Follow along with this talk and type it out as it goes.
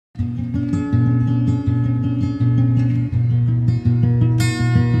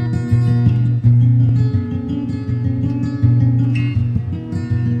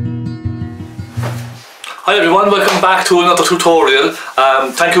Hi everyone, welcome back to another tutorial.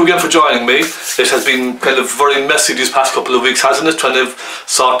 Thank you again for joining me. It has been kind of very messy these past couple of weeks, hasn't it? Trying to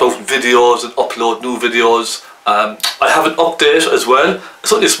sort out videos and upload new videos. I have an update as well.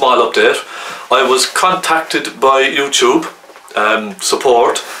 It's only a small update. I was contacted by YouTube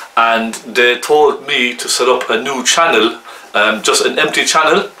support, and they told me to set up a new channel, just an empty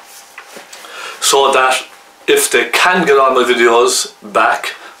channel, so that if they can get all my videos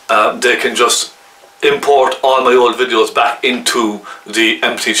back, they can just import all my old videos back into the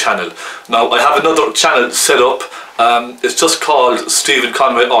empty channel. Now I have another channel set up, it's just called Stephen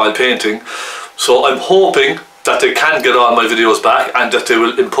Conway Oil Painting, so I'm hoping that they can get all my videos back and that they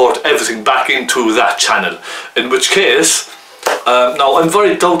will import everything back into that channel, in which case, now I'm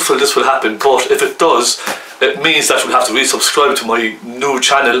very doubtful this will happen, but if it does, it means that we'll have to resubscribe to my new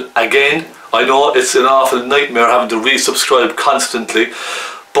channel again. I know it's an awful nightmare having to resubscribe constantly,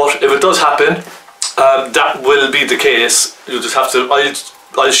 but if it does happen, that will be the case. You just have to,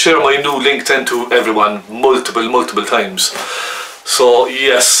 I'll share my new link then to everyone multiple times. So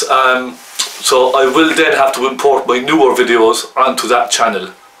yes, so I will then have to import my newer videos onto that channel.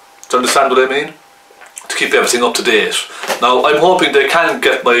 Do you understand what I mean? To keep everything up to date. Now I'm hoping they can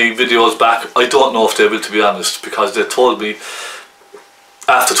get my videos back. I don't know if they will, to be honest, because they told me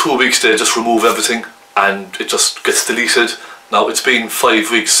after 2 weeks they just remove everything and it just gets deleted. Now it's been 5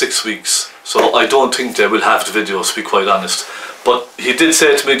 weeks, 6 weeks, so I don't think they will have the videos, to be quite honest. But he did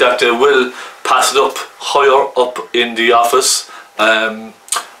say to me that they will pass it up higher up in the office, and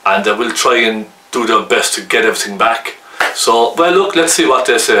they will try and do their best to get everything back. So, well look, let's see what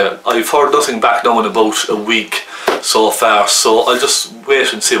they say. I've heard nothing back now in about a week so far, so I'll just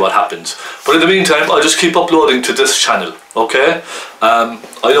wait and see what happens. But in the meantime, I'll just keep uploading to this channel, okay?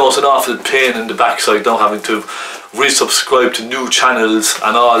 I know it's an awful pain in the backside now having to resubscribe to new channels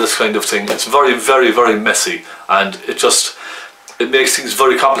and all this kind of thing. It's very messy, and it makes things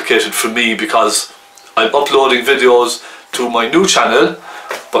very complicated for me because I'm uploading videos to my new channel,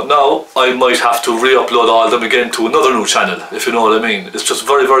 but now I might have to re-upload all of them again to another new channel, if you know what I mean. It's just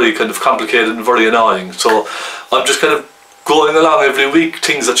very kind of complicated and very annoying. So I'm just kind of going along every week.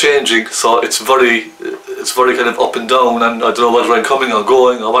 Things are changing, so it's very kind of up and down, and I don't know whether I'm coming or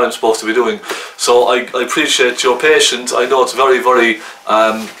going or what I'm supposed to be doing. So I appreciate your patience. I know it's very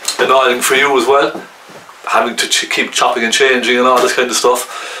annoying for you as well, having to keep chopping and changing and all this kind of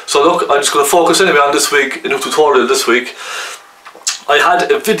stuff. So look, I'm just going to focus anyway on this week, a new tutorial this week. I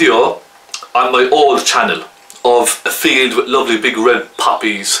had a video on my old channel of a field with lovely big red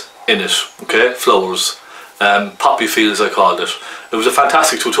poppies in it, okay, flowers, poppy fields I called it. It was a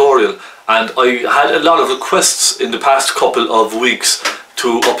fantastic tutorial, and I had a lot of requests in the past couple of weeks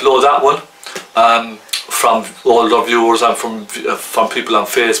to upload that one, from all our viewers and from people on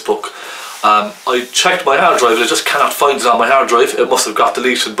Facebook. I checked my hard drive and I just cannot find it on my hard drive. It must have got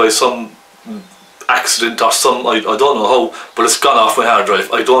deleted by some accident or some, I don't know how, but it's gone off my hard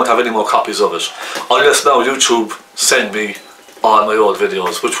drive. I don't have any more copies of it, unless now YouTube send me all my old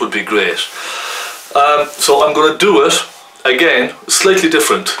videos, which would be great. So I'm going to do it again, slightly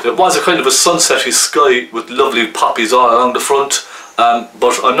different. It was a kind of a sunsetty sky with lovely poppies all along the front,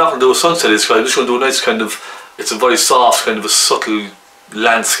 but I'm not going to do a sunsetty sky. I'm just going to do a nice kind of, it's a very soft kind of a subtle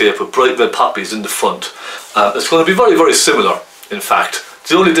landscape with bright red poppies in the front. It's going to be very similar, in fact.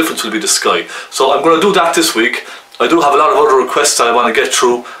 The only difference will be the sky. So I'm going to do that this week. I do have a lot of other requests that I want to get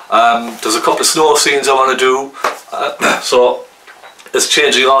through. There's a couple of snow scenes I want to do. So it's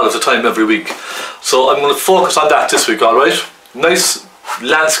changing all of the time every week. So I'm going to focus on that this week, alright? Nice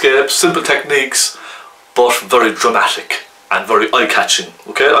landscape, simple techniques, but very dramatic and very eye-catching.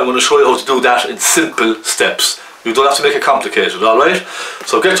 Okay, I'm going to show you how to do that in simple steps. You don't have to make it complicated, alright?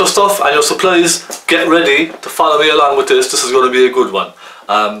 So get your stuff and your supplies, get ready to follow me along with this. This is going to be a good one.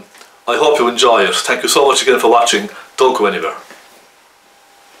 I hope you enjoy it. Thank you so much again for watching. Don't go anywhere.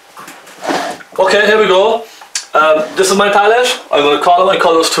 Okay, here we go. This is my palette. I'm going to call my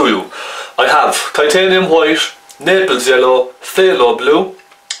colours to you. I have titanium white, Naples yellow, phthalo blue,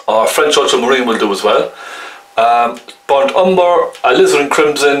 or French ultramarine will do as well, burnt umber, alizarin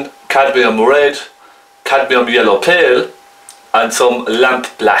crimson, cadmium red, cadmium yellow pale, and some lamp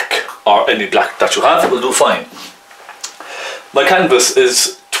black, or any black that you have will do fine. My canvas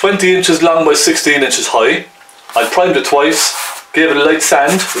is 20 inches long by 16 inches high. I primed it twice, gave it a light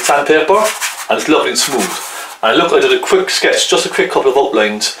sand with sandpaper, and it's lovely and smooth. And look, I did a quick sketch, just a quick couple of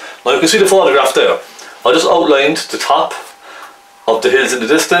outlines. Now you can see the photograph there. I just outlined the top of the hills in the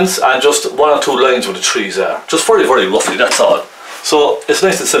distance and just 1 or 2 lines where the trees are. Just very roughly, that's all. So it's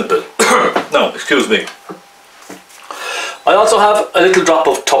nice and simple. Now, excuse me. I also have a little drop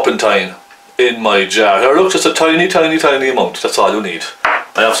of turpentine in my jar here. Look, just a tiny, tiny, tiny amount. That's all you need.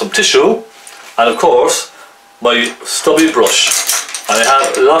 I have some tissue, and of course, my stubby brush. And I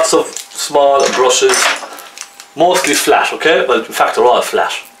have lots of small brushes, mostly flat, okay? Well, in fact, they're all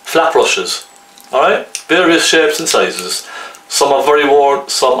flat. Flat brushes, alright? Various shapes and sizes. Some are very worn,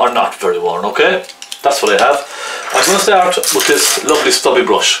 some are not very worn, okay? That's what I have. I'm going to start with this lovely stubby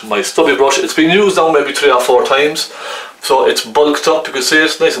brush. My stubby brush, it's been used now maybe 3 or 4 times. So it's bulked up, you can see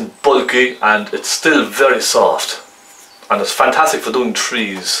it's nice and bulky, and it's still very soft. And it's fantastic for doing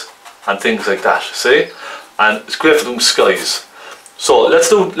trees and things like that, see? And it's great for doing skies. So let's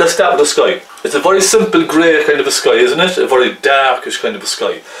start with the sky. It's a very simple grey kind of a sky, isn't it? A very darkish kind of a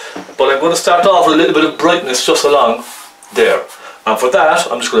sky. But I'm going to start off with a little bit of brightness just along there. And for that,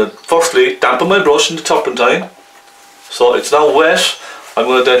 I'm just going to firstly dampen my brush in the turpentine. So it's now wet. I'm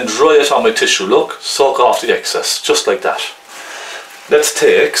going to then dry it on my tissue, look, soak off the excess, just like that. Let's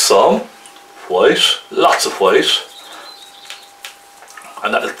take some white, lots of white.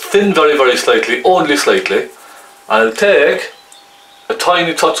 And that'll thin very, very slightly, only slightly. And I'll take a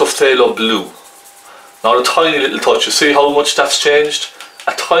tiny touch of phthalo blue. Now a tiny little touch, you see how much that's changed?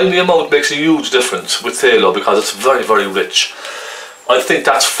 A tiny amount makes a huge difference with phthalo because it's very, very rich. I think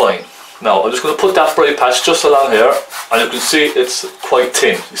that's fine. Now I'm just going to put that bright patch just along here, and you can see it's quite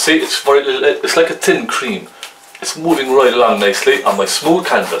thin. You see, it's very little, it's like a thin cream. It's moving right along nicely on my smooth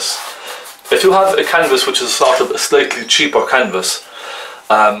canvas. If you have a canvas which is sort of a slightly cheaper canvas,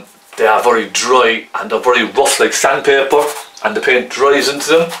 they are very dry and they're very rough like sandpaper, and the paint dries into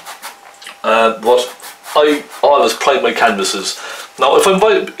them. But I always prime my canvases. Now if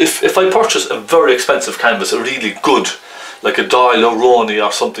I purchase a very expensive canvas, a really good, like a Doyle or Roney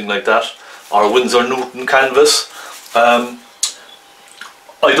or something like that, or a Winsor Newton canvas, I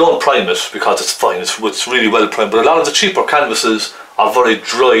don't prime it because it's fine, it's really well primed. But a lot of the cheaper canvases are very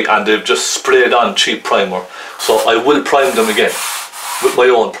dry and they've just sprayed on cheap primer. So I will prime them again with my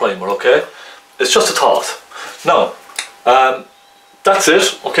own primer, okay? It's just a thought. Now, that's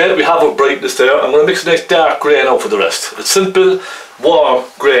it, okay? We have our brightness there. I'm going to mix a nice dark grey now for the rest. It's simple, warm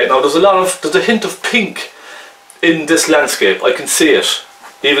grey. Now there's a hint of pink in this landscape. I can see it,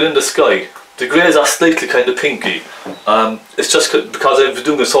 even in the sky. The greys are slightly kind of pinky. It's just because I've been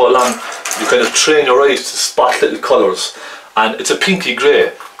doing it so long, you kind of train your eyes to spot little colours. And it's a pinky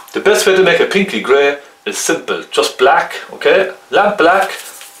grey. The best way to make a pinky grey is simple. Just black, okay? Lamp black.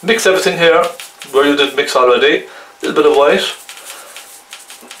 Mix everything here, where you did mix already. A little bit of white.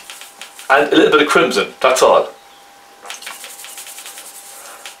 And a little bit of crimson, that's all.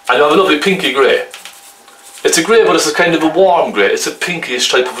 And you have a lovely pinky grey. It's a grey, but it's a kind of a warm grey. It's a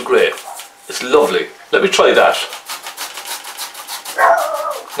pinkish type of a grey. It's lovely. Let me try that.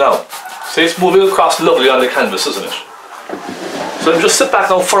 Now, see, it's moving across lovely on the canvas, isn't it? So just sit back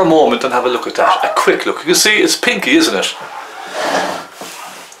now for a moment and have a look at that. A quick look. You can see it's pinky, isn't it?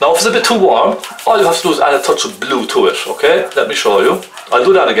 Now if it's a bit too warm, all you have to do is add a touch of blue to it, okay? Let me show you. I'll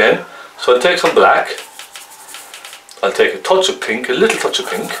do that again. So I'll take some black. I'll take a touch of pink, a little touch of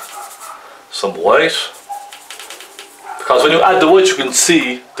pink. Some white. Because when you add the white you can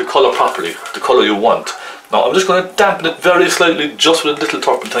see the colour properly, the colour you want. Now I'm just going to dampen it very slightly just with a little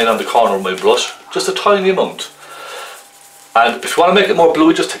turpentine on the corner of my brush. Just a tiny amount. And if you want to make it more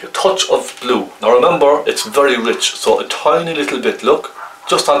bluey, just take a touch of blue. Now remember, it's very rich, so a tiny little bit, look,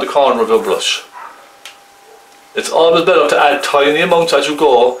 just on the corner of your brush. It's always better to add tiny amounts as you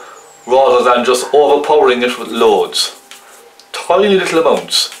go, rather than just overpowering it with loads. Tiny little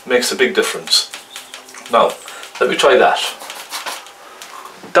amounts makes a big difference. Now, let me try that.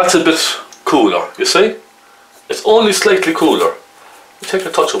 That's a bit cooler, you see? It's only slightly cooler. Take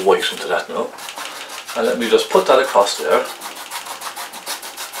a touch of white into that now. And let me just put that across there.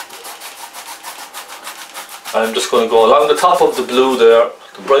 I'm just going to go along the top of the blue there,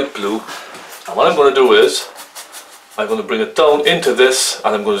 the bright blue. And what I'm going to do is, I'm going to bring it down into this,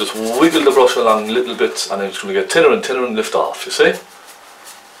 and I'm going to just wiggle the brush along little bits, and I'm just going to get thinner and thinner and lift off, you see?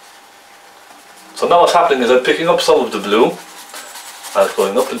 So now what's happening is I'm picking up some of the blue, and it's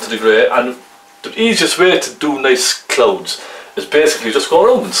going up into the grey, and the easiest way to do nice clouds is basically just go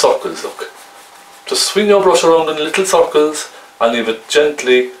around in circles, look. Just swing your brush around in little circles and leave it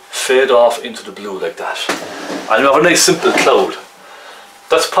gently fade off into the blue like that. And you have a nice simple cloud.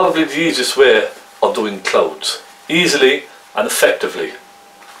 That's probably the easiest way of doing clouds. Easily and effectively.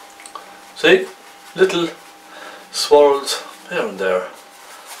 See? Little swirls here and there.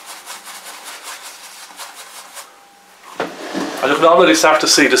 And you can already start to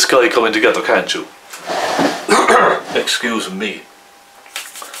see the sky coming together, can't you? Excuse me.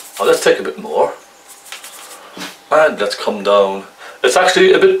 Now let's take a bit more. And let's come down It's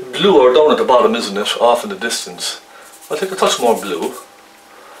actually a bit bluer down at the bottom, isn't it? Off in the distance. I'll take a touch more blue,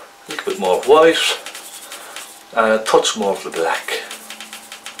 a little bit more white, and a touch more of the black.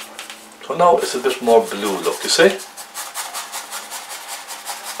 So now it's a bit more blue look, you see?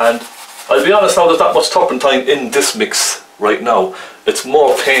 And I'll be honest now, there's not much turpentine in this mix right now. It's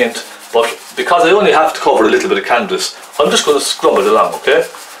more paint, but because I only have to cover a little bit of canvas, I'm just going to scrub it along, okay?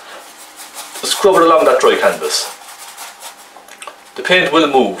 Scrub it along that dry canvas. The paint will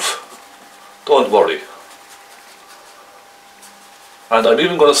move, don't worry. And I'm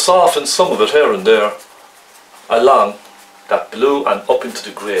even going to soften some of it here and there along that blue and up into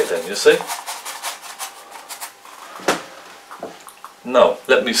the grey then, you see? Now,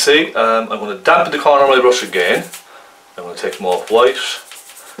 let me see, I'm going to dampen the corner of my brush again. I'm going to take more white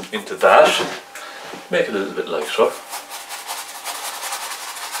into that, make it a little bit lighter.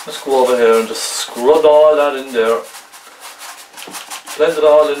 Let's go over here and just scrub all that in there. Blend it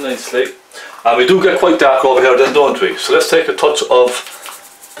all in nicely. And we do get quite dark over here then, don't we? So let's take a touch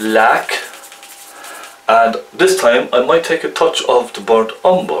of black. And this time I might take a touch of the burnt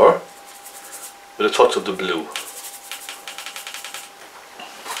umber with a touch of the blue.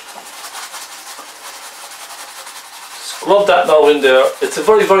 Scrub that now in there. It's a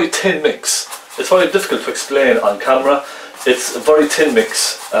very, very thin mix. It's very difficult to explain on camera. It's a very thin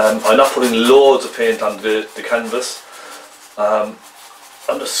mix. I'm not putting loads of paint on the canvas.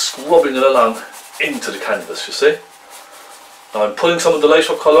 I'm just scrubbing it along into the canvas, you see. Now I'm putting some of the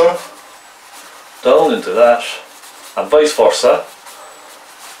lighter colour down into that and vice versa.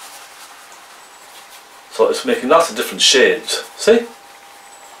 So it's making lots of different shades, see?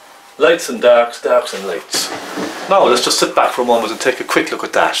 Lights and darks, darks and lights. Now let's just sit back for a moment and take a quick look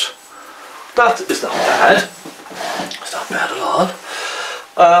at that. That is not bad. It's not bad at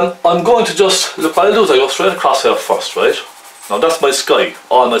all. I'm going to just, look, what I'll do is I'll go straight across here first, right? Now that's my sky,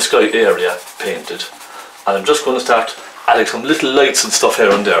 all my sky area painted. And I'm just going to start adding some little lights and stuff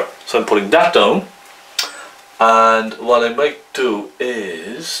here and there. So I'm putting that down. And what I might do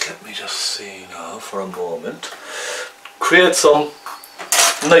is, let me just see now for a moment, create some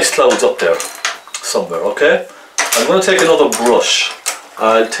nice clouds up there somewhere, okay? I'm going to take another brush.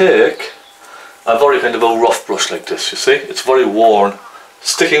 I'll take a very kind of a rough brush like this, you see? It's very worn,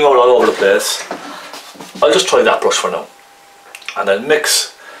 sticking out all over the place. I'll just try that brush for now. And I'll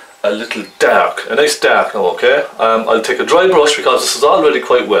mix a little dark, a nice dark now, okay? I'll take a dry brush because this is already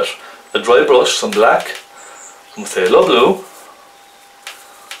quite wet. A dry brush, some black, some phthalo blue,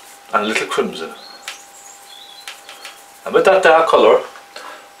 and a little crimson. And with that dark colour,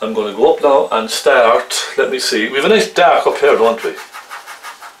 I'm going to go up now and start, let me see, we have a nice dark up here, don't we?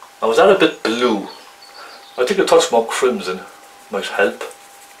 Now is that a bit blue? I think a touch more crimson might help.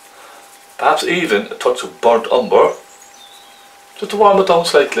 Perhaps even a touch of burnt umber, just to warm it down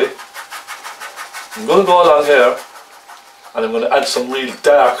slightly. I'm going to go along here and I'm going to add some real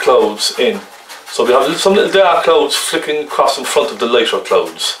dark clouds in. So we have some little dark clouds flicking across in front of the lighter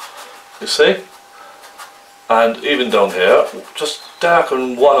clouds, you see? And even down here, just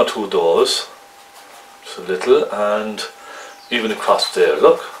darken one or two of those, just a little, and even across there,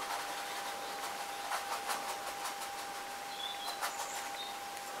 look.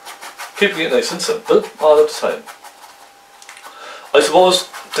 Keeping it nice and simple all the time. I suppose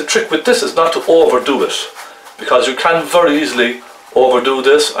the trick with this is not to overdo it, because you can very easily overdo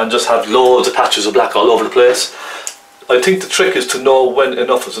this and just have loads of patches of black all over the place. I think the trick is to know when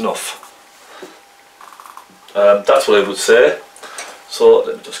enough is enough. That's what I would say. So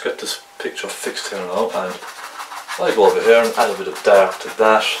let me just get this picture fixed here now, and I go over here and add a bit of dark to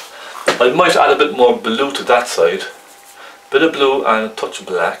that. I might add a bit more blue to that side, a bit of blue and a touch of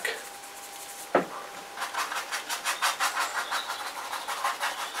black.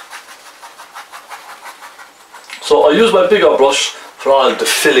 So I use my bigger brush for all the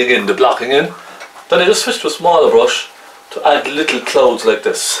filling in, the blocking in. Then I just switch to a smaller brush to add little clouds like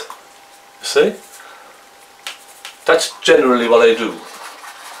this. You see? That's generally what I do.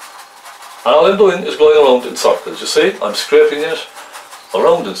 And all I'm doing is going around in circles, you see? I'm scraping it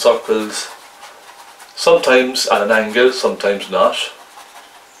around in circles, sometimes at an angle, sometimes not.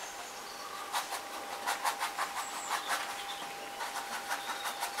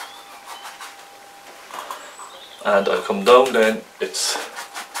 And I come down then, it's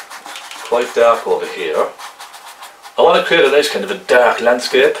quite dark over here. I want to create a nice kind of a dark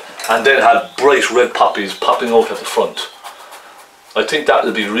landscape and then have bright red poppies popping out at the front. I think that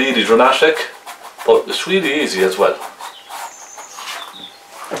will be really dramatic, but it's really easy as well.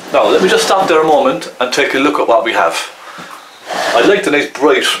 Now let me just stop there a moment and take a look at what we have. I like the nice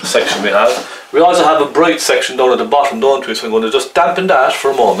bright section we have. We also have a bright section down at the bottom, don't we? So I'm going to just dampen that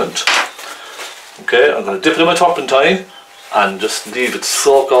for a moment. Okay, I'm going to dip it in my turpentine and just leave it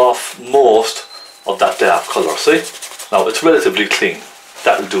soak off most of that dark colour, see? Now it's relatively clean,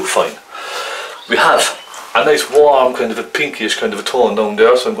 that'll do fine. We have a nice warm kind of a pinkish kind of a tone down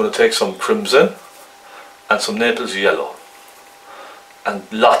there, so I'm going to take some crimson and some Naples yellow and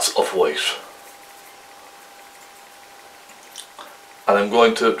lots of white. And I'm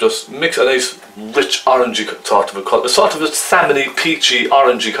going to just mix a nice rich orangey sort of a colour, sort of a salmony, peachy,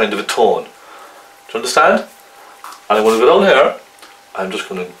 orangey kind of a tone. Do you understand? And I'm going to go down here, I'm just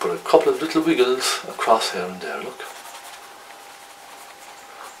going to put a couple of little wiggles across here and there, look.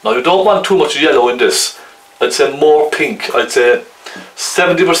 Now you don't want too much yellow in this. I'd say more pink. I'd say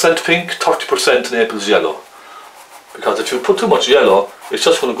 70% pink, 30% Naples yellow. Because if you put too much yellow, it's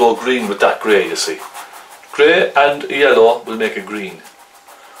just going to go green with that grey, you see. Grey and yellow will make a green.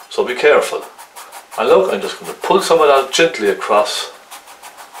 So be careful. And look, I'm just going to pull some of that gently across.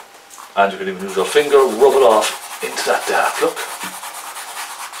 And you can even use your finger, rub it off into that dark, look.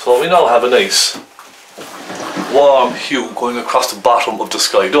 So we now have a nice warm hue going across the bottom of the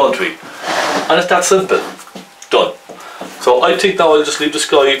sky, don't we? And it's that simple. Done. So I think now I'll just leave the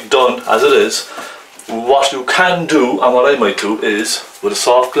sky done as it is. What you can do, and what I might do, is with a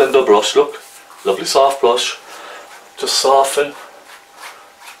soft blender brush, look, lovely soft brush, just soften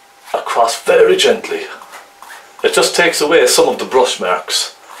across very gently. It just takes away some of the brush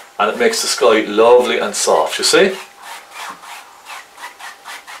marks and it makes the sky lovely and soft, you see?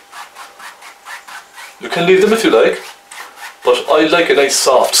 You can leave them if you like, but I like a nice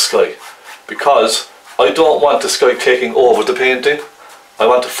soft sky because I don't want the sky taking over the painting. I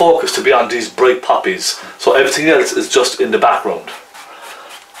want the focus to be on these bright poppies, so everything else is just in the background.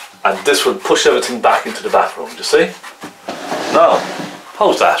 And this will push everything back into the background, you see? Now,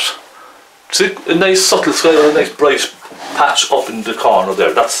 how's that? See, a nice subtle sky and a nice bright patch up in the corner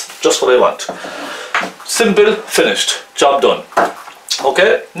there. That's just what I want. Simple, finished, job done.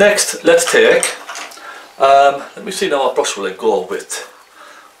 Okay, next let's take, let me see now what brush will I go with.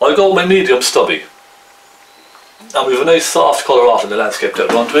 I'll go with my medium stubby. And we have a nice soft colour off in the landscape there,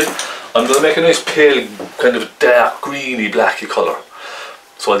 don't we? I'm going to make a nice pale, kind of dark, greeny, blacky colour.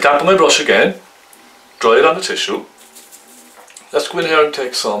 So I'll dampen my brush again, dry it on the tissue. Let's go in here and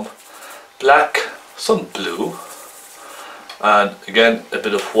take some black, some blue, and again a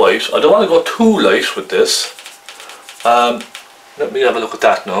bit of white. I don't want to go too light with this. Let me have a look at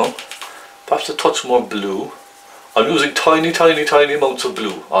that now. Perhaps a touch more blue. I'm using tiny, tiny, tiny amounts of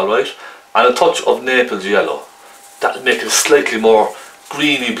blue, alright? And a touch of Naples yellow. That'll make it a slightly more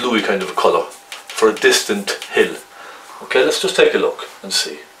greeny, bluey kind of a colour for a distant hill. Okay, let's just take a look and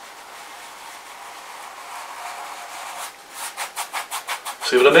see.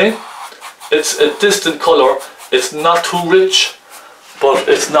 See what I mean? It's a distant colour. It's not too rich, but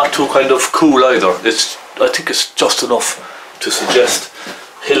it's not too kind of cool either. I think it's just enough to suggest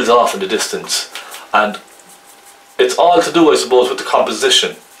hills off in the distance. And it's all to do, I suppose, with the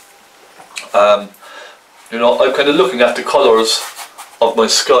composition. You know, I'm kind of looking at the colours of my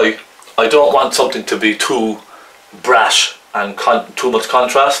sky. I don't want something to be too brash and too much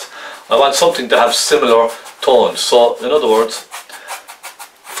contrast. I want something to have similar tones. So, in other words,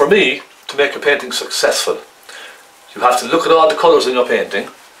 for me, to make a painting successful, you have to look at all the colours in your painting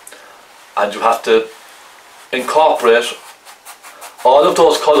and you have to incorporate all of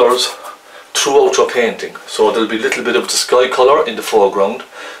those colours throughout your painting. So there'll be a little bit of the sky colour in the foreground,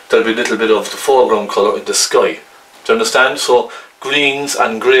 there'll be a little bit of the foreground colour in the sky. Do you understand? So greens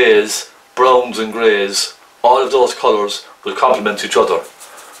and greys, browns and greys, all of those colours will complement each other.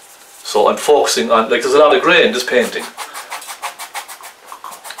 So I'm focusing on, like there's a lot of grey in this painting,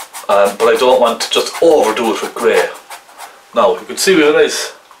 but I don't want to just overdo it with grey. Now you can see we have a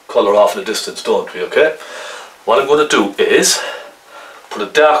nice colour off in the distance, don't we, okay? What I'm going to do is put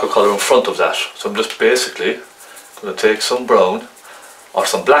a darker colour in front of that. So I'm just basically going to take some brown, or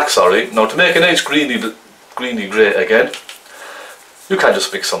some black, sorry. Now to make a nice greeny grey again, you can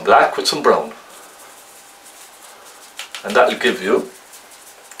just mix some black with some brown. And that will give you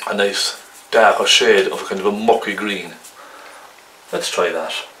a nice darker shade of a kind of a mucky green. Let's try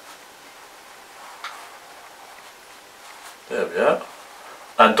that. There we are.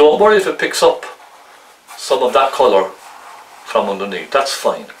 And don't worry if it picks up some of that colour from underneath, that's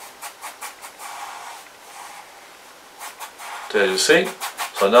fine. There you see.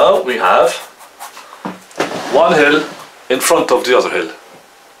 So now we have one hill in front of the other hill.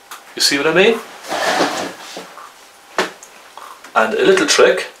 You see what I mean? And a little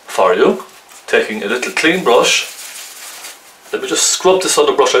trick for you, taking a little clean brush Let me just scrub this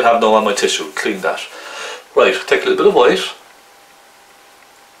other brush I have now on my tissue, clean that. Right, take a little bit of white,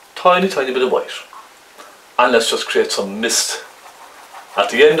 tiny bit of white, and let's just create some mist at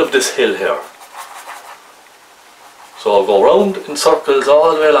the end of this hill here. So I'll go round in circles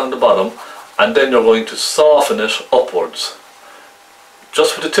all the way along the bottom, and then you're going to soften it upwards,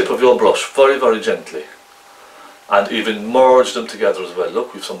 just with the tip of your brush, very, very gently, and even merge them together as well.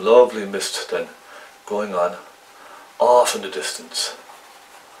 Look, we've some lovely mist then going on off in the distance.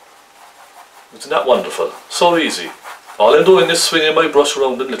 Isn't that wonderful? So easy. All I'm doing is swinging my brush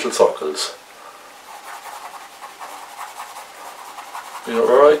around in little circles. You're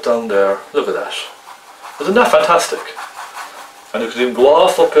right down there. Look at that. Isn't that fantastic? And you can even go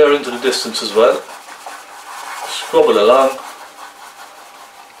off up here into the distance as well. Scrub it along.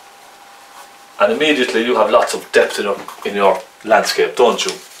 And immediately you have lots of depth in your landscape, don't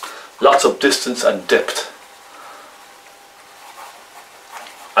you? Lots of distance and depth.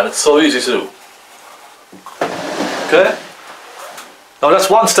 And it's so easy to do. Okay? Now that's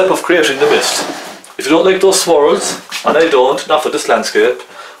one step of creating the mist. If you don't like those swirls, and I don't, not for this landscape,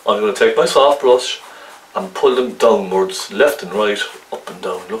 I'm going to take my soft brush and pull them downwards, left and right, up and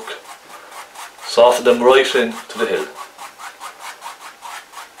down, look. Soften them right in to the hill.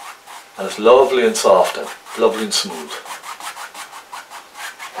 And it's lovely and soft and lovely and smooth.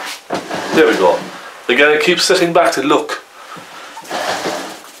 There we go. Again, I keep sitting back to look.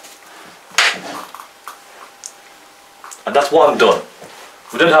 And that's one done.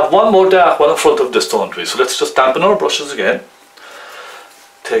 We then have one more dark one in front of this, don't we? So let's just dampen our brushes again.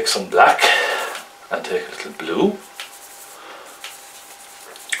 Take some black and take a little blue.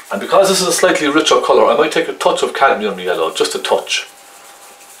 And because this is a slightly richer colour, I might take a touch of cadmium yellow, just a touch.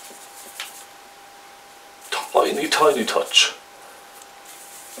 Tiny touch.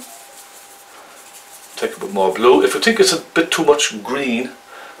 Take a bit more blue. If you think it's a bit too much green,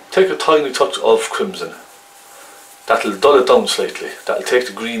 take a tiny touch of crimson. That'll dull it down slightly. That'll take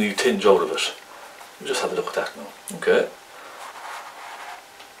the greeny tinge out of it. You just have a look at that now. Okay.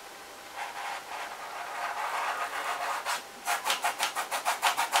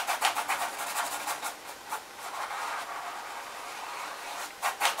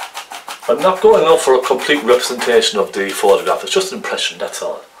 I'm not going out for a complete representation of the photograph, it's just an impression, that's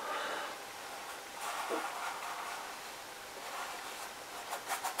all.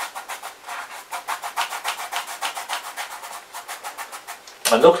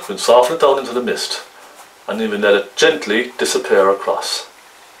 And look, you can soften it down into the mist and even let it gently disappear across.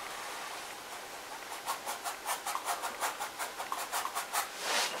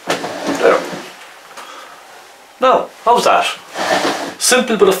 There. Now, how's that?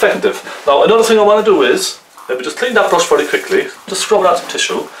 Simple but effective. Now another thing I want to do is, let me just clean that brush very quickly, just scrub it out some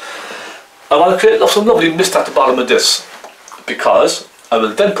tissue. I want to create some lovely mist at the bottom of this, because I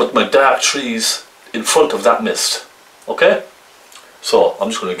will then put my dark trees in front of that mist. Okay? So I'm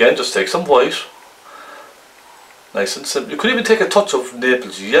just going to again just take some white, nice and simple. You could even take a touch of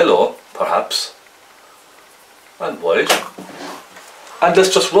Naples yellow perhaps, and white, and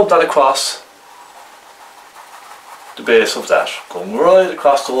let's just rub that across the base of that, going right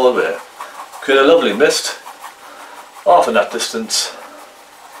across the whole way. Create a lovely mist off in that distance.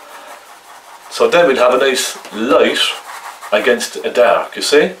 So then we'll have a nice light against a dark, you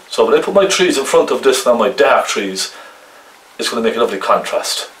see? So when I put my trees in front of this now, my dark trees, it's going to make a lovely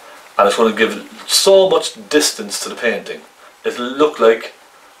contrast. And it's going to give so much distance to the painting. It'll look like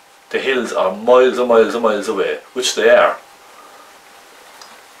the hills are miles and miles and miles away, which they are.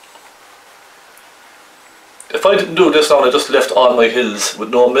 If I didn't do this now and I just left all my hills with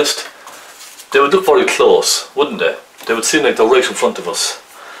no mist, they would look very close, wouldn't they? They would seem like they're right in front of us.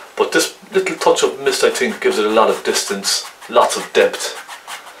 But this little touch of mist, I think, gives it a lot of distance, lots of depth.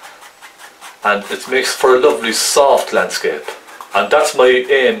 And it makes for a lovely soft landscape. And that's my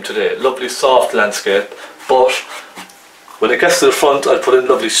aim today, lovely soft landscape. But when it gets to the front, I'll put in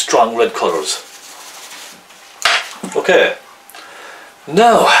lovely strong red colours. Okay,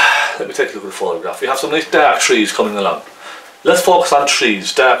 now let me take a look at the photograph. We have some nice dark trees coming along. Let's focus on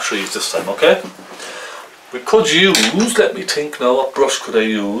trees, dark trees this time, okay? We could use, let me think now, what brush could I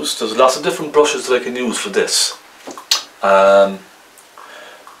use? There's lots of different brushes that I can use for this.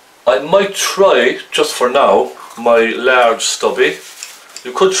 I might try, just for now, my large stubby.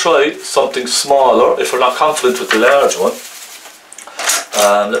 You could try something smaller if you're not confident with the large one.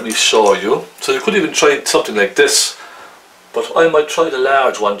 Let me show you. So you could even try something like this, but I might try the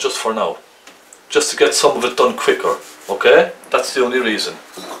large one just for now, just to get some of it done quicker, okay? That's the only reason.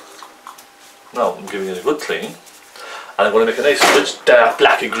 Now I'm giving it a good clean, and I'm going to make a nice rich dark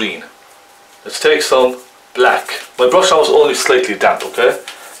blacky green. Let's take some black. My brush now is only slightly damp, okay?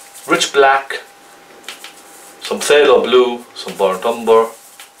 Rich black, some phthalo blue, some burnt umber,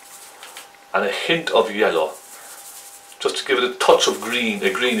 and a hint of yellow. Just to give it a touch of green,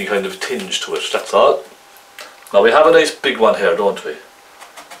 a greeny kind of tinge to it, that's all. Now we have a nice big one here, don't we?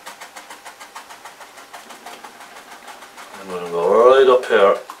 I'm going to go right up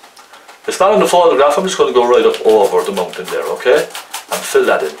here. It's not in the photograph, I'm just going to go right up over the mountain there, okay? And fill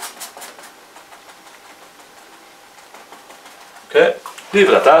that in. Okay, leave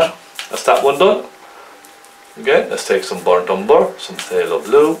it at that. That's that one done. Again, let's take some burnt umber, some phthalo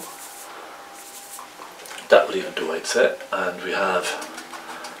blue. That will even do, I'd say. And we have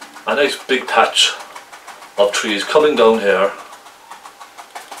a nice big patch of trees coming down here.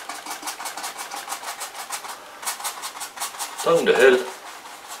 Down the hill.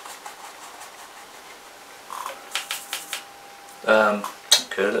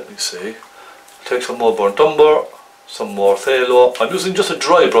 Okay, let me see. Take some more burnt umber, some more phthalo. I'm using just a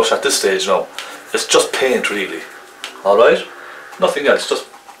dry brush at this stage now. It's just paint really. Alright? Nothing else, just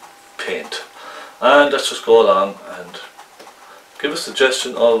paint. And let's just go along and give a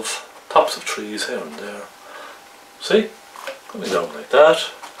suggestion of tops of trees here and there. See? Coming down like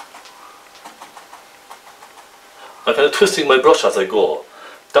that. I'm kind of twisting my brush as I go.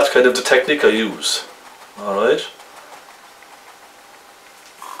 That's kind of the technique I use. Alright?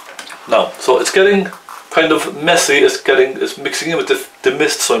 Now, so it's getting kind of messy, it's mixing in with the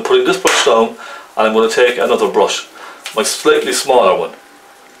mist, so I'm putting this brush down and I'm going to take another brush, my slightly smaller one.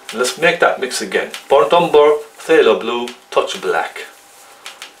 And let's make that mix again. Burnt umber, phthalo blue, touch of black.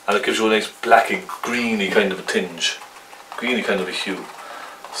 And it gives you a nice blacky, greeny kind of a tinge. Greeny kind of a hue.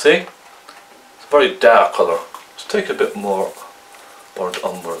 See? It's a very dark colour. Let's take a bit more burnt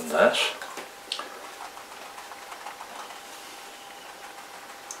umber in that.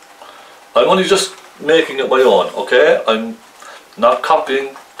 I'm only just making it my own, okay? I'm not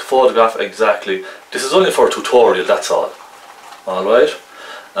copying the photograph exactly. This is only for a tutorial, that's all. Alright?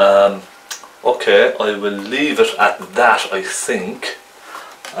 Okay, I will leave it at that, I think.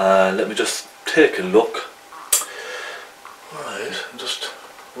 Let me just take a look. Alright, just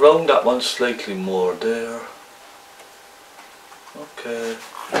round that one slightly more there. Okay.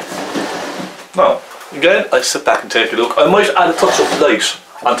 Now, again, I sit back and take a look. I might add a touch of light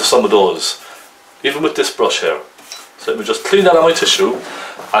onto some of those, even with this brush here. So let me just clean that on my tissue,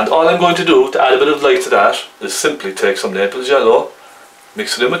 and all I'm going to do to add a bit of light to that is simply take some Naples yellow,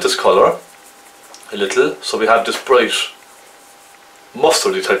 mix it in with this colour a little, so we have this bright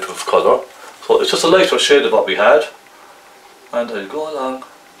mustardy type of colour. So it's just a lighter shade of what we had, and I'll go along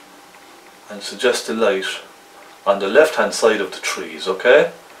and suggest the light on the left hand side of the trees,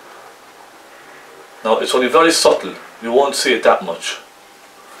 okay? Now it's only very subtle, you won't see it that much.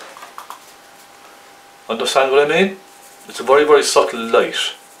 Understand what I mean? It's a very, very subtle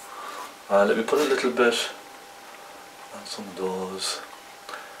light. Let me put a little bit on some of those.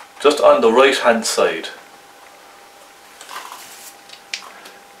 Just on the right hand side.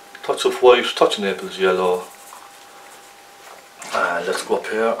 Touch of white, touch of Naples yellow. And let's go up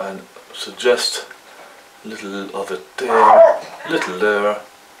here and suggest a little of it there, a little there.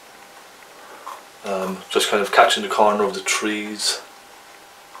 Just kind of catching the corner of the trees.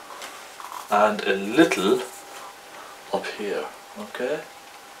 And a little up here, okay?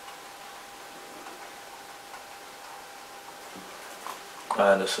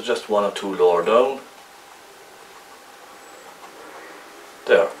 And I suggest one or two lower down.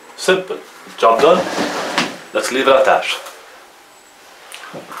 There, simple, job done. Let's leave it at that.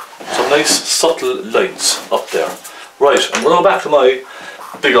 Some nice subtle lines up there. Right, I'm going to go back to my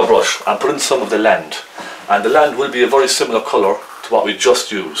bigger brush and put in some of the land. And the land will be a very similar colour to what we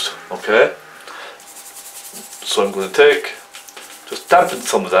just used, okay? So I'm going to just dampen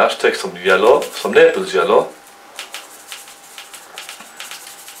some of that, take some yellow, some Naples yellow.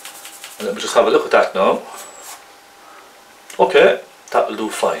 And let me just have a look at that now. Okay, that will do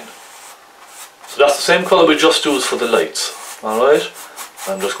fine. So that's the same colour we just used for the lights, alright?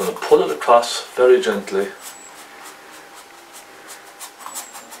 I'm just going to pull it across very gently.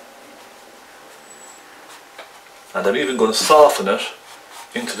 And I'm even going to soften it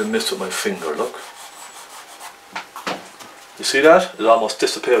into the mist with my finger, look. You see that? It almost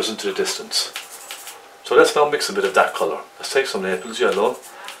disappears into the distance. So let's now mix a bit of that colour. Let's take some Naples yellow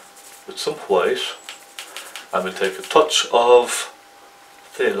with some white, and we'll take a touch of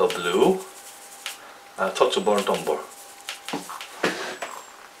phthalo blue and a touch of burnt umber.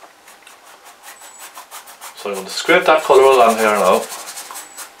 So I'm going to scrape that colour along here now.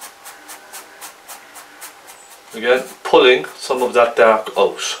 Again, pulling some of that dark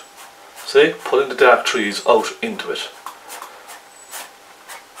out. See, pulling the dark trees out into it.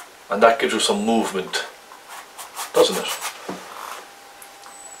 And that gives you some movement, doesn't it?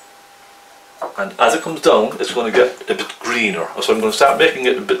 And as it comes down, it's going to get a bit greener. So I'm going to start making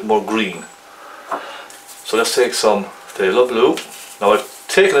it a bit more green. So let's take some phthalo blue. Now I've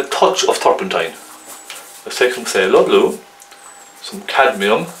taken a touch of turpentine. Let's take some phthalo blue, some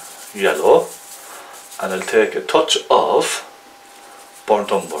cadmium yellow, and I'll take a touch of burnt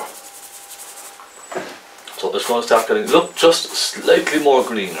umber. So it's going to start getting, look, just slightly more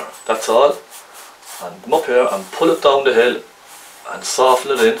greener, that's all. And come up here and pull it down the hill and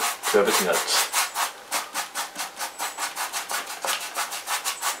soften it in to everything else.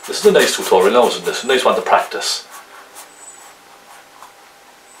 This is a nice tutorial now, isn't this? A nice one to practice.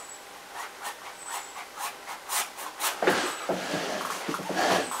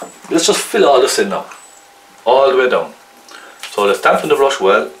 Let's just fill all this in now, all the way down. So let's dampen the brush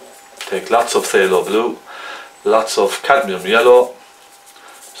well, take lots of phthalo blue, lots of cadmium yellow,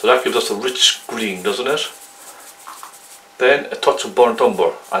 so that gives us a rich green, doesn't it? Then a touch of burnt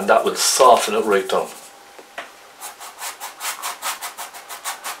umber, and that will soften it right down.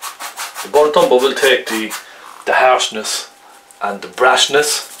 The burnt umber will take the harshness and the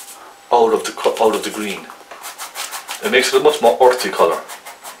brashness out of the green. It makes it a much more earthy colour.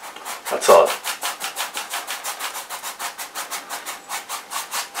 That's all.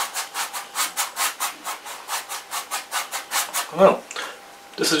 Well,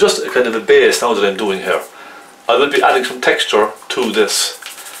 this is just a kind of a base now that I'm doing here. I will be adding some texture to this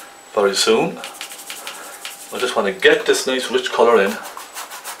very soon. I just want to get this nice rich colour in.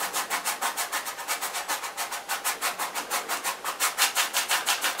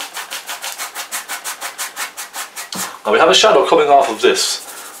 Now we have a shadow coming off of this.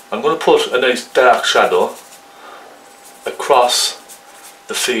 I'm going to put a nice dark shadow across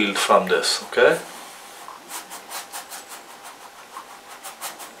the field from this, okay?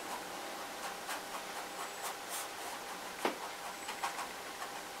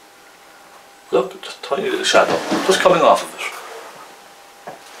 Look, just a tiny little shadow, just coming off of it.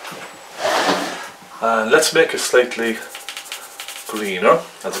 And let's make it slightly greener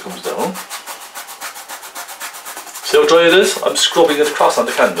as it comes down. See how dry it is? I'm scrubbing it across on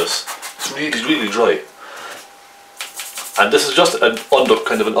the canvas. It's really, really dry. And this is just kind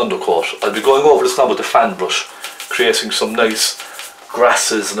of an undercoat. I'll be going over this now with the fan brush, creating some nice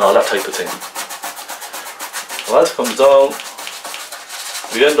grasses and all that type of thing. So as it comes down,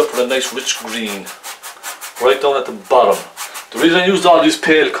 we end up with a nice rich green, right down at the bottom. The reason I used all these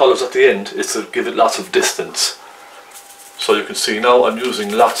pale colours at the end is to give it lots of distance. So you can see now I'm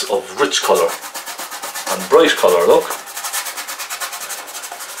using lots of rich colour and bright colour, look.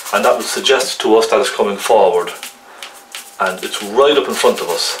 And that would suggest to us that it's coming forward. And it's right up in front of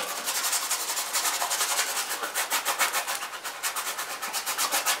us.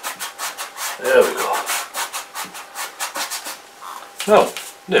 There we go. Now,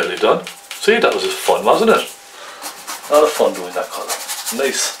 nearly done. See, that was just fun, wasn't it? A lot of fun doing that colour.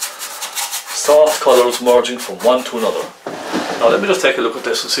 Nice soft colours merging from one to another. Now let me just take a look at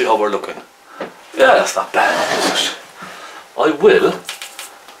this and see how we're looking. Yeah, that's not bad, is it? I will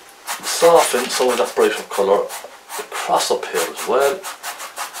soften some of that brighter colour across up here as well.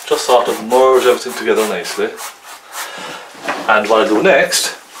 Just sort of merge everything together nicely. And what I'll do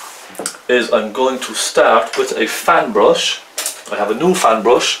next is I'm going to start with a fan brush. I have a new fan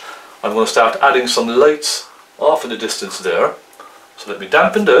brush. I'm going to start adding some lights off in the distance there. So let me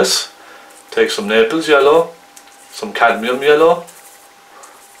dampen this. Take some Naples yellow, some cadmium yellow.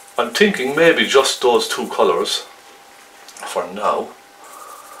 I'm thinking maybe just those two colours for now.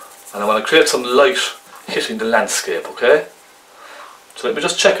 And I want to create some light hitting the landscape, okay? So let me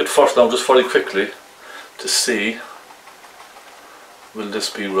just check it first now, just very quickly, to see, will this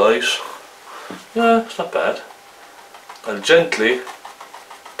be right? Yeah, it's not bad. I'll gently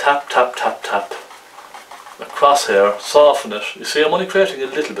tap, tap, tap, tap across here, soften it. You see, I'm only creating a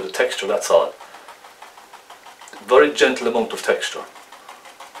little bit of texture, that's all. Very gentle amount of texture.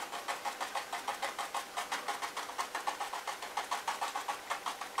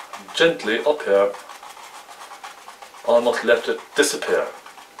 Gently up here, almost let it disappear,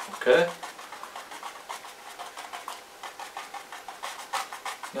 okay?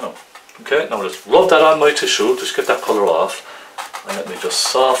 Now let's rub that on my tissue, just get that colour off, and let me just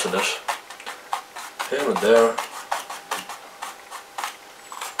soften it here and there.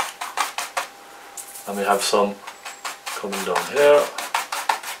 And we have some coming down here.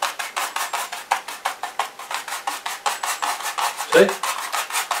 See?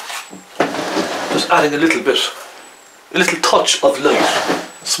 Just adding a little touch of light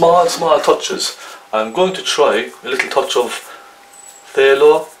Small touches. I'm going to try a little touch of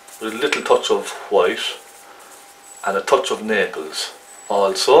phthalo with a little touch of white and a touch of Naples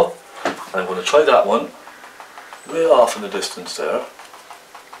also. I'm going to try that one way off in the distance there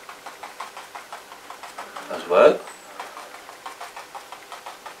as well.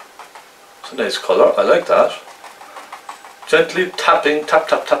 It's a nice colour, I like that. Gently tapping, tap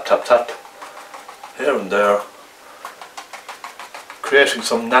tap tap tap tap here and there, creating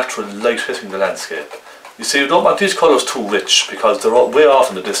some natural light hitting the landscape. You see, you don't want these colours too rich because they're way off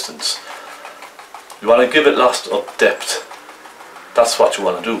in the distance. You want to give it lots of depth. That's what you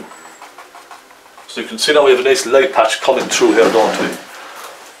want to do. So you can see now we have a nice light patch coming through here, don't we?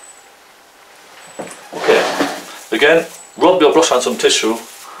 Okay, again, rub your brush on some tissue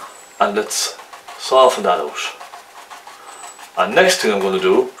and let's soften that out. And next thing I'm going to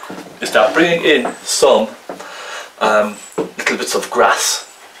do is start bringing in some little bits of grass.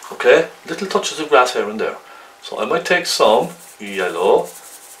 Okay, little touches of grass here and there. So I might take some yellow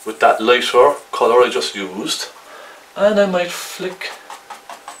with that lighter colour I just used, and I might flick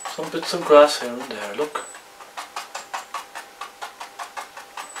some bits of grass here and there, look.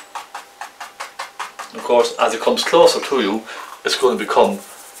 Of course, as it comes closer to you, it's going to become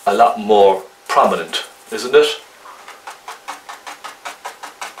a lot more prominent, isn't it?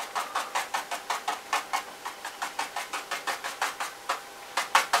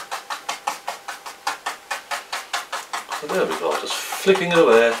 So there we go, just flicking it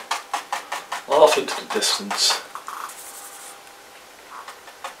away, off into the distance.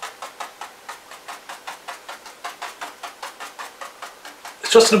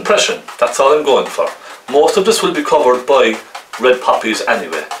 It's just an impression, that's all I'm going for. Most of this will be covered by red poppies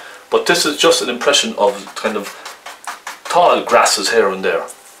anyway, but this is just an impression of kind of tall grasses here and there.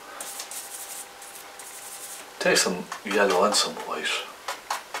 Take some yellow and some white.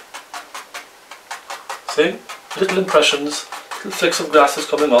 See? Little impressions, little flicks of grasses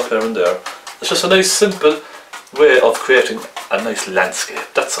coming up here and there. It's just a nice simple way of creating a nice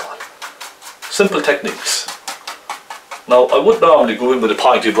landscape, that's all. Simple techniques. Now I would normally go in with a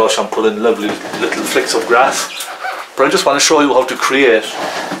pointy brush and put in lovely little flicks of grass, but I just want to show you how to create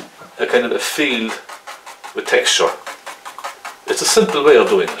a kind of a field with texture. It's a simple way of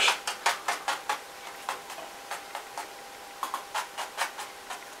doing it.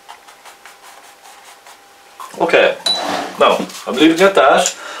 Okay, now I'm leaving it at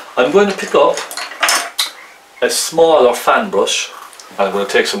that. I'm going to pick up a smaller fan brush and I'm going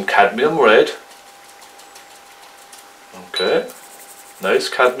to take some cadmium red. Okay, nice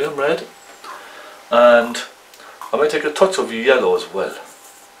cadmium red, and I might take a touch of yellow as well,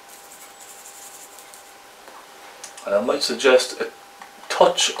 and I might suggest a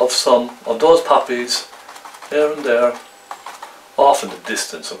touch of some of those poppies here and there off in the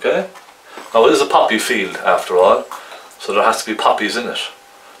distance. Okay, now it is a poppy field after all, so there has to be poppies in it,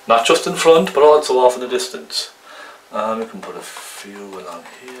 not just in front but also off in the distance. And we can put a few along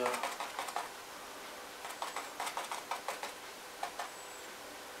here.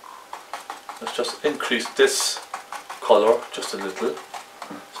 Let's just increase this colour just a little.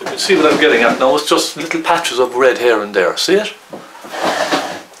 So you can see what I'm getting at now. It's just little patches of red here and there. See it?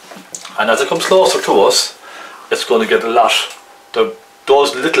 And as it comes closer to us, it's going to get a lot.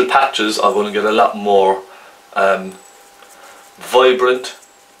 Those little patches are going to get a lot more vibrant,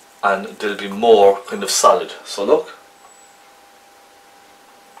 and they'll be more kind of solid. So look.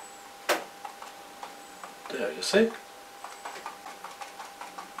 There, you see?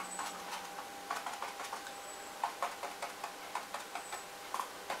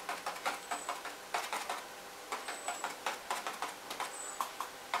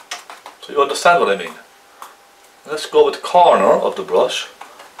 So you understand what I mean? Let's go with the corner of the brush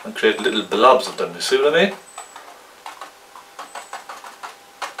and create little blobs of them. You see what I mean?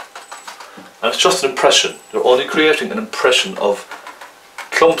 And it's just an impression. You're only creating an impression of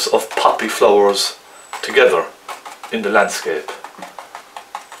clumps of poppy flowers together in the landscape.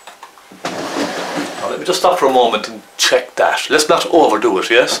 Now let me just stop for a moment and check that. Let's not overdo it,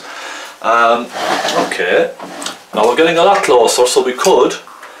 yes? Okay. Now we're getting a lot closer, so we could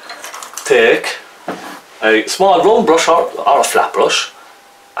take a small round brush or a flat brush,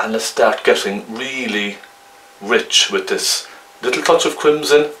 and let's start getting really rich with this. Little touch of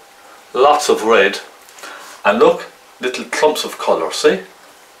crimson, lots of red, and look, little clumps of colour, see?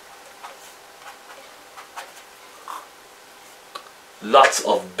 Lots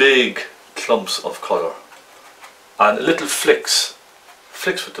of big clumps of colour, and little flicks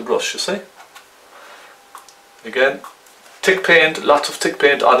with the brush, you see? Again, thick paint, lots of thick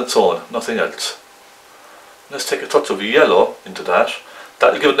paint on its own, nothing else. Let's take a touch of yellow into that.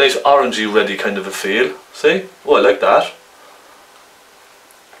 That'll give it a nice orangey reddy kind of a feel. See? Oh, I like that.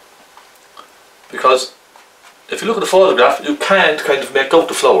 Because if you look at the photograph, you can't kind of make out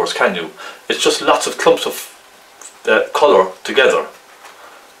the flowers, can you? It's just lots of clumps of colour together.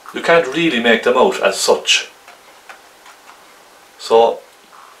 You can't really make them out as such. So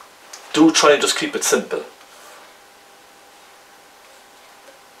do try and just keep it simple.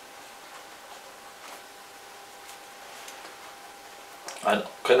 And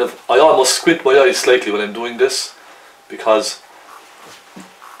kind of, I almost squint my eyes slightly when I'm doing this, because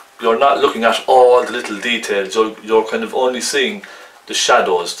you're not looking at all the little details, you're kind of only seeing the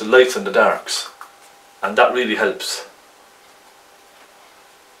shadows, the lights and the darks, and that really helps.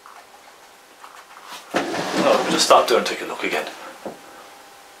 Now, let me just stop there and take a look again.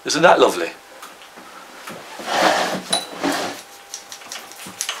 Isn't that lovely?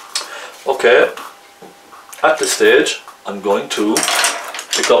 Okay, at this stage I'm going to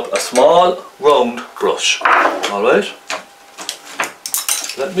pick up a small round brush. Alright?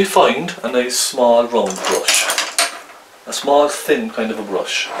 Let me find a nice small round brush. A small thin kind of a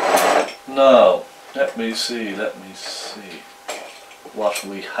brush. Now, let me see what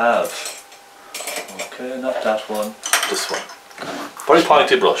we have. Okay, not that one, this one. Very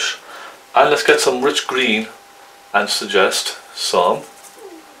pointy brush. And let's get some rich green and suggest some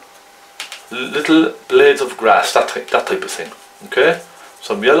little blades of grass, that type of thing. Okay?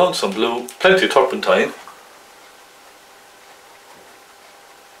 Some yellow and some blue, plenty of turpentine.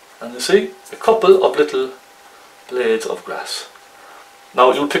 And you see, a couple of little blades of grass.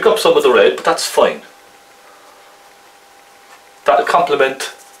 Now you'll pick up some of the red, but that's fine. That'll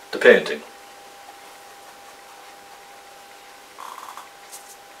complement the painting.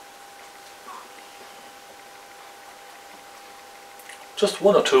 Just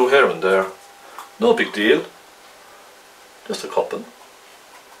one or two here and there. No big deal. Just a couple.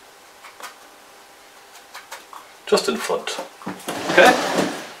 Just in front. Okay?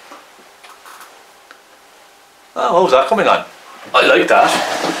 Oh, how's that coming on? I like that.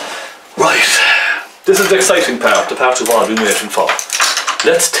 Right. This is the exciting part, the part you've all been waiting for.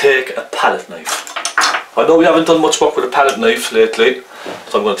 Let's take a palette knife. I know we haven't done much work with a palette knife lately,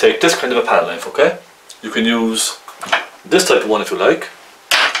 so I'm going to take this kind of a palette knife, okay? You can use this type of one if you like,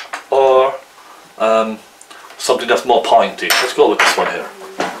 or something that's more pointy. Let's go with this one here.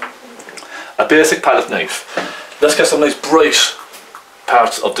 A basic palette knife. Let's get some nice bright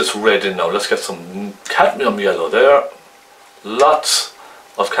parts of this red in now. Let's get some cadmium yellow there. Lots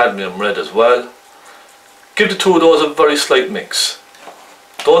of cadmium red as well. Give the two of those a very slight mix.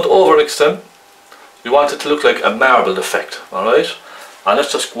 Don't overmix them. You want it to look like a marbled effect, alright? And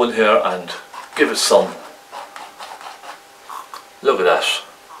let's just go in here and give it some. Look at that.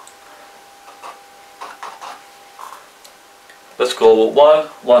 Let's go with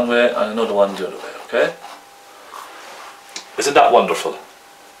one way and another one the other way, okay? Isn't that wonderful?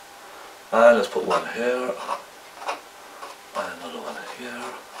 And let's put one here and another one here.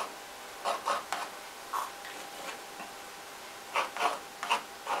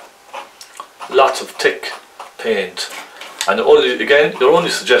 Lots of thick paint, and you're only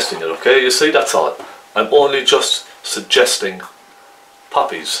suggesting it, okay? You see, that's all. I'm only just suggesting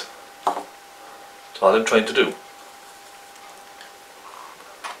poppies. That's all I'm trying to do.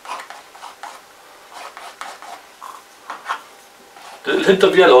 The hint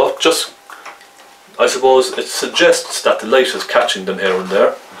of yellow, just, I suppose, it suggests that the light is catching them here and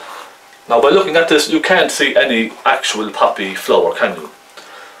there. Now by looking at this, you can't see any actual poppy flower, can you?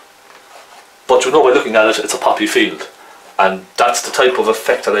 But you know by looking at it, it's a poppy field. And that's the type of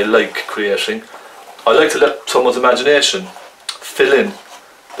effect that I like creating. I like to let someone's imagination fill in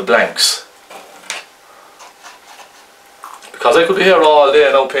the blanks. Because I could be here all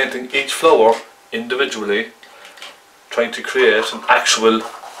day now painting each flower individually, trying to create an actual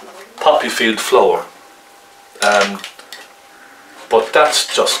poppy field flower. But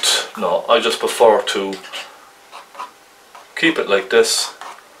that's just, no, I just prefer to keep it like this.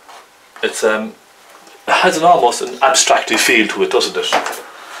 It's it has almost an abstracty feel to it, doesn't it?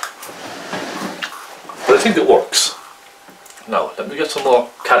 But I think it works. Now, let me get some more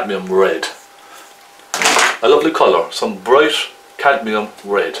cadmium red. A lovely colour, some bright cadmium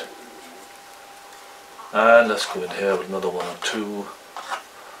red. And let's go in here with another one or two.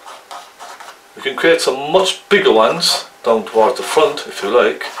 We can create some much bigger ones down towards the front if you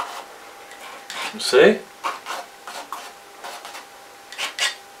like. You see?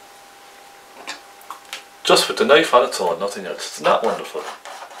 Just with the knife on its own, nothing else. Isn't that wonderful?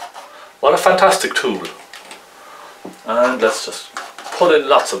 What a fantastic tool. And let's just put in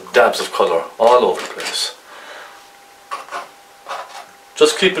lots of dabs of colour all over the place.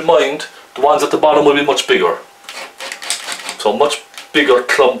 just keep in mind the ones at the bottom will be much bigger. So much bigger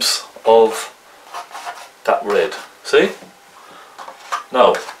clumps of that red. See?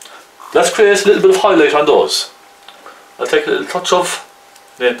 Now, let's create a little bit of highlight on those. I'll take a little touch of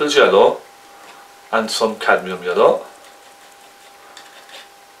Naples yellow and some cadmium yellow,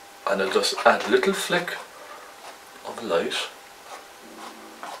 and I'll just add a little flick of light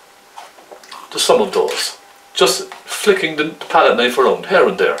to some of those. Just flicking the palette knife around here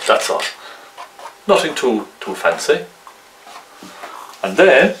and there, that's all. Nothing too fancy. And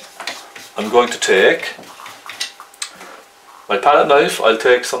then I'm going to take my palette knife. I'll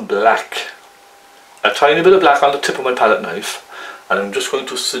take some black, a tiny bit of black on the tip of my palette knife, and I'm just going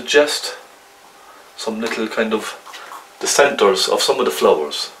to suggest some little kind of the centers of some of the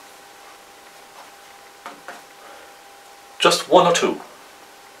flowers. Just one or two.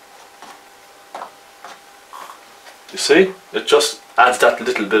 You see? It just adds that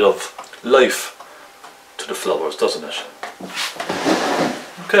little bit of life to the flowers, doesn't it?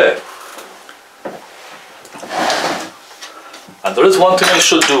 Okay. And there is one thing I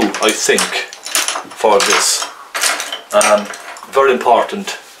should do, I think, for this very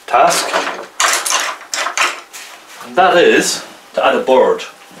important task, and that is to add a bird.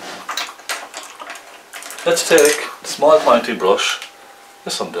 Let's take a small pointy brush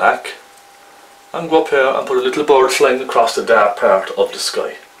with some black and go up here and put a little bird flying across the dark part of the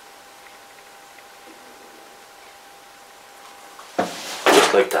sky.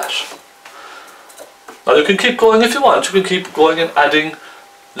 Just like that. Now you can keep going if you want. You can keep going and adding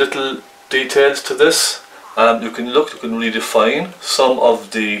little details to this. You can redefine some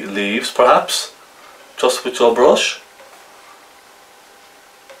of the leaves perhaps, just with your brush.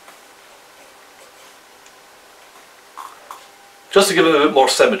 Just to give it a bit more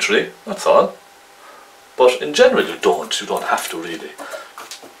symmetry, that's all. But in general you don't have to really.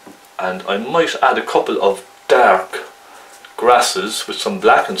 And I might add a couple of dark grasses with some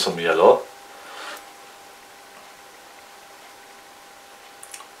black and some yellow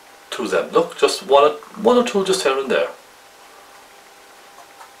to them. Look, just one or two just here and there.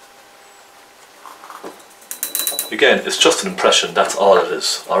 Again, it's just an impression, that's all it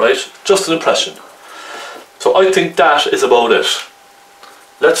is, alright? Just an impression. So I think that is about it.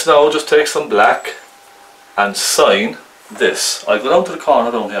 Let's now just take some black and sign this. I'll go down to the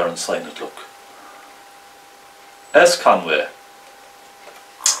corner down here and sign it, look. S. Conway.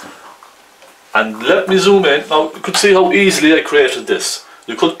 And let me zoom in. Now you could see how easily I created this.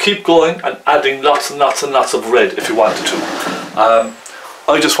 You could keep going and adding lots and lots and lots of red if you wanted to.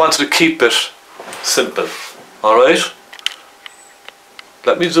 I just wanted to keep it simple. Alright?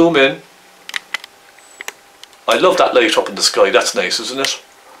 Let me zoom in. I love that light up in the sky, that's nice, isn't it?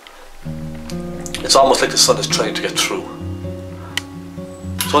 It's almost like the sun is trying to get through.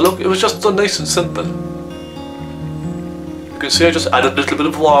 So look, it was just done nice and simple. You can see I just added a little bit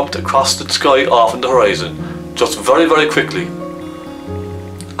of warmth across the sky off in the horizon, just very, very quickly.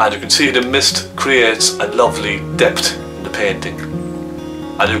 And you can see the mist creates a lovely depth in the painting.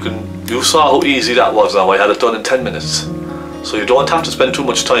 And you saw how easy that was now. I had it done in 10 minutes. So you don't have to spend too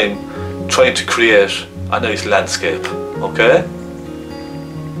much time trying to create a nice landscape, okay?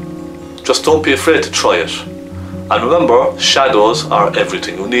 Just don't be afraid to try it. And remember, shadows are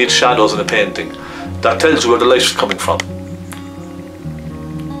everything. You need shadows in a painting. That tells you where the light is coming from.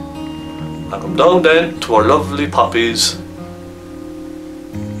 And come down then to our lovely poppies.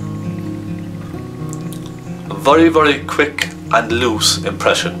 A very, very quick and loose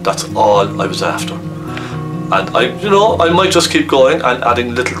impression. That's all I was after. And I might just keep going and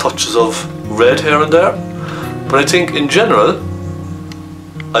adding little touches of red here and there. But I think in general,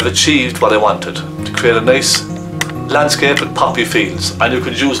 I've achieved what I wanted, to create a nice landscape with poppy fields. And you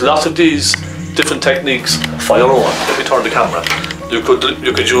could use lots of these different techniques. Fire on. Let me turn the camera. You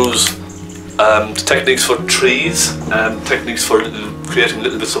could use techniques for trees, techniques for creating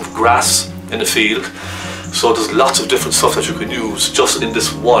little bits of grass in the field. So there's lots of different stuff that you can use just in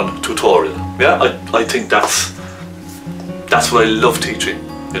this one tutorial. Yeah, I think that's what I love teaching,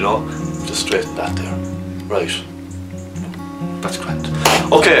 you know. Just straighten that there. Right. That's grand.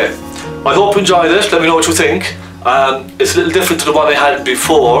 Okay, I hope you enjoyed it. Let me know what you think. It's a little different to the one I had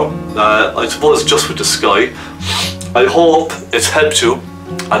before, I suppose just with the sky. I hope it's helped you,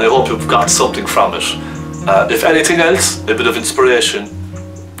 and I hope you've got something from it. If anything else, a bit of inspiration.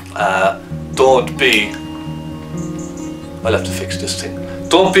 Don't be... I'll have to fix this thing.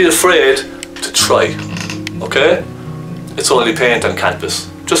 Don't be afraid to try, okay? It's only paint and canvas.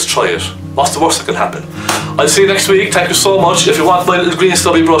 Just try it. What's the worst that can happen? I'll see you next week. Thank you so much. If you want my little green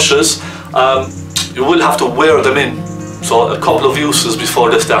stubby brushes, you will have to wear them in So a couple of uses before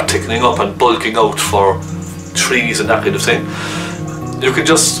they start thickening up and bulking out for trees and that kind of thing. You can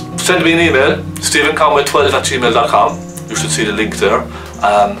just send me an email, stephenconway12@gmail.com. You should see the link there.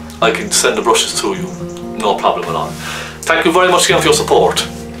 I can send the brushes to you, no problem at all. Thank you very much again for your support.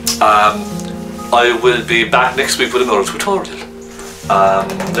 I will be back next week with another tutorial.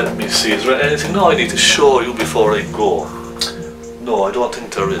 Let me see, is there anything now I need to show you before I go? No, I don't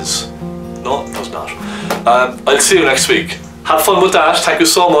think there is. No, there's not. I'll see you next week. Have fun with that, thank you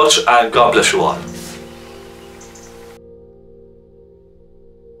so much, and God bless you all.